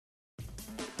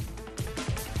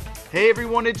Hey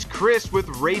everyone, it's Chris with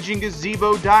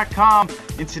RagingGazebo.com,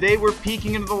 and today we're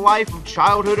peeking into the life of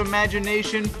childhood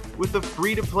imagination with a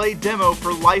free-to-play demo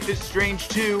for Life is Strange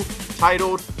 2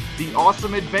 titled The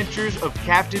Awesome Adventures of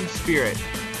Captain Spirit.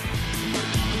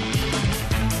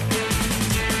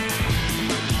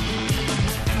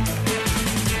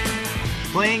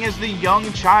 Playing as the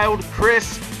young child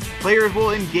Chris, players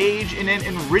will engage in an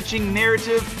enriching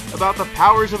narrative about the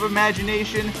powers of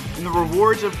imagination and the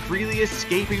rewards of freely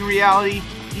escaping reality,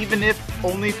 even if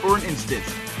only for an instant.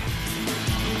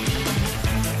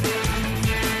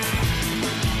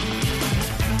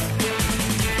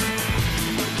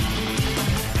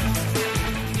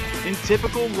 In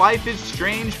typical Life is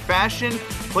Strange fashion,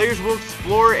 players will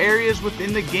explore areas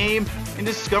within the game and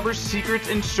discover secrets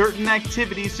and certain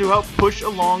activities to help push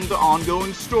along the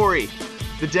ongoing story.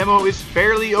 The demo is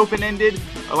fairly open-ended,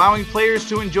 allowing players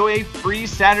to enjoy a free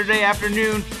Saturday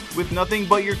afternoon with nothing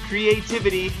but your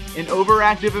creativity and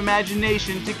overactive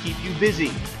imagination to keep you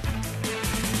busy.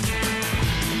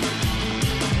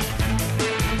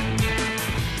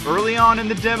 Early on in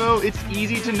the demo, it's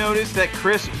easy to notice that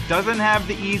Chris doesn't have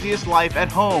the easiest life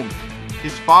at home.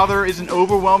 His father is an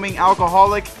overwhelming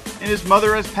alcoholic, and his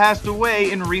mother has passed away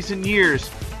in recent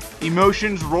years.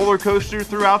 Emotions roller coaster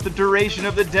throughout the duration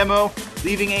of the demo,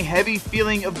 leaving a heavy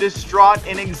feeling of distraught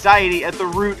and anxiety at the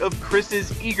root of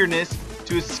Chris's eagerness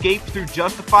to escape through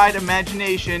justified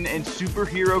imagination and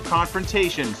superhero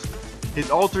confrontations. His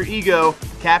alter ego,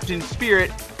 Captain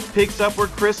Spirit, picks up where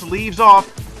Chris leaves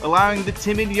off, allowing the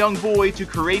timid young boy to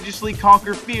courageously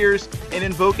conquer fears and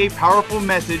invoke a powerful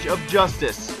message of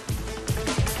justice.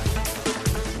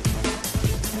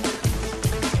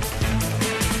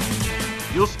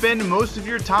 You'll spend most of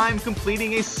your time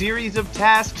completing a series of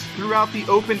tasks throughout the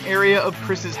open area of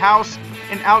Chris's house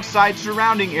and outside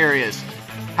surrounding areas.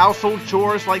 Household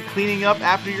chores like cleaning up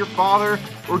after your father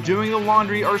or doing the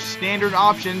laundry are standard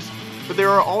options, but there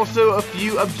are also a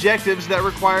few objectives that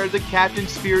require the Captain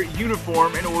Spirit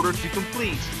uniform in order to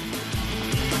complete.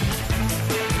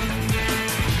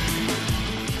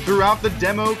 Throughout the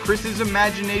demo, Chris's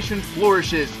imagination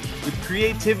flourishes, with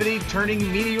creativity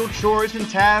turning menial chores and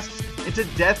tasks into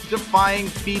death-defying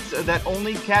feats that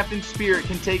only Captain Spirit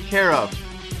can take care of.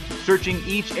 Searching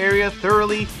each area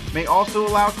thoroughly may also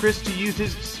allow Chris to use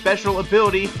his special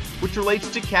ability, which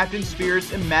relates to Captain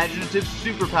Spirit's imaginative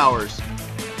superpowers.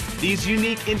 These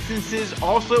unique instances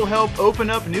also help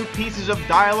open up new pieces of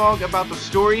dialogue about the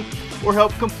story or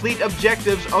help complete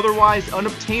objectives otherwise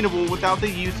unobtainable without the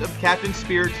use of Captain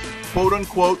Spirit's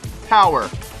quote-unquote power.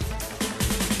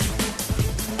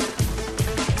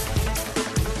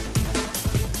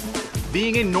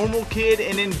 Being a normal kid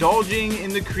and indulging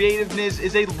in the creativeness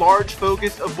is a large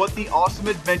focus of what the awesome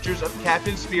adventures of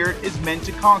Captain Spirit is meant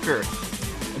to conquer.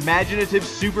 Imaginative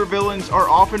supervillains are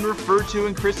often referred to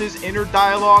in Chris's inner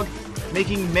dialogue,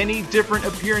 making many different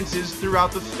appearances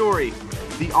throughout the story.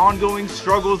 The ongoing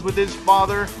struggles with his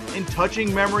father and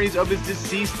touching memories of his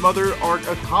deceased mother are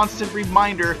a constant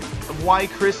reminder of why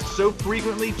Chris so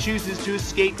frequently chooses to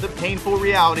escape the painful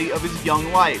reality of his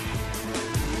young life.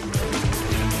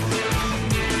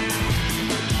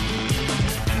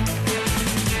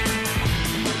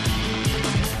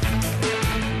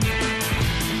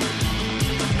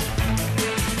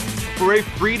 For a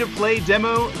free-to-play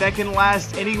demo that can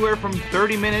last anywhere from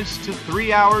 30 minutes to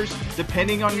 3 hours,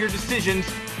 depending on your decisions,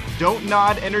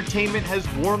 Dontnod Entertainment has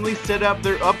warmly set up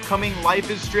their upcoming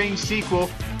Life is Strange sequel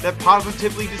that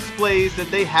positively displays that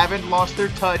they haven't lost their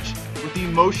touch with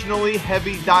emotionally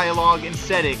heavy dialogue and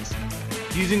settings.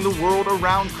 Using the world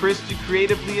around Chris to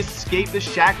creatively escape the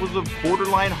shackles of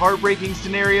borderline heartbreaking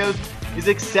scenarios is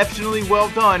exceptionally well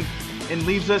done and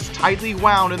leaves us tightly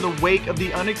wound in the wake of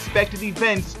the unexpected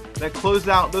events that close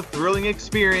out the thrilling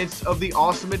experience of the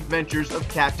awesome adventures of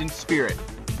Captain Spirit.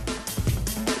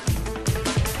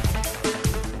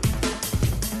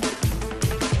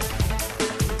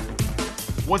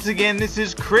 Once again, this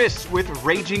is Chris with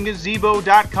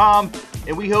RagingGazebo.com,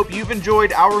 and we hope you've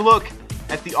enjoyed our look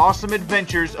at the awesome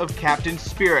adventures of Captain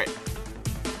Spirit.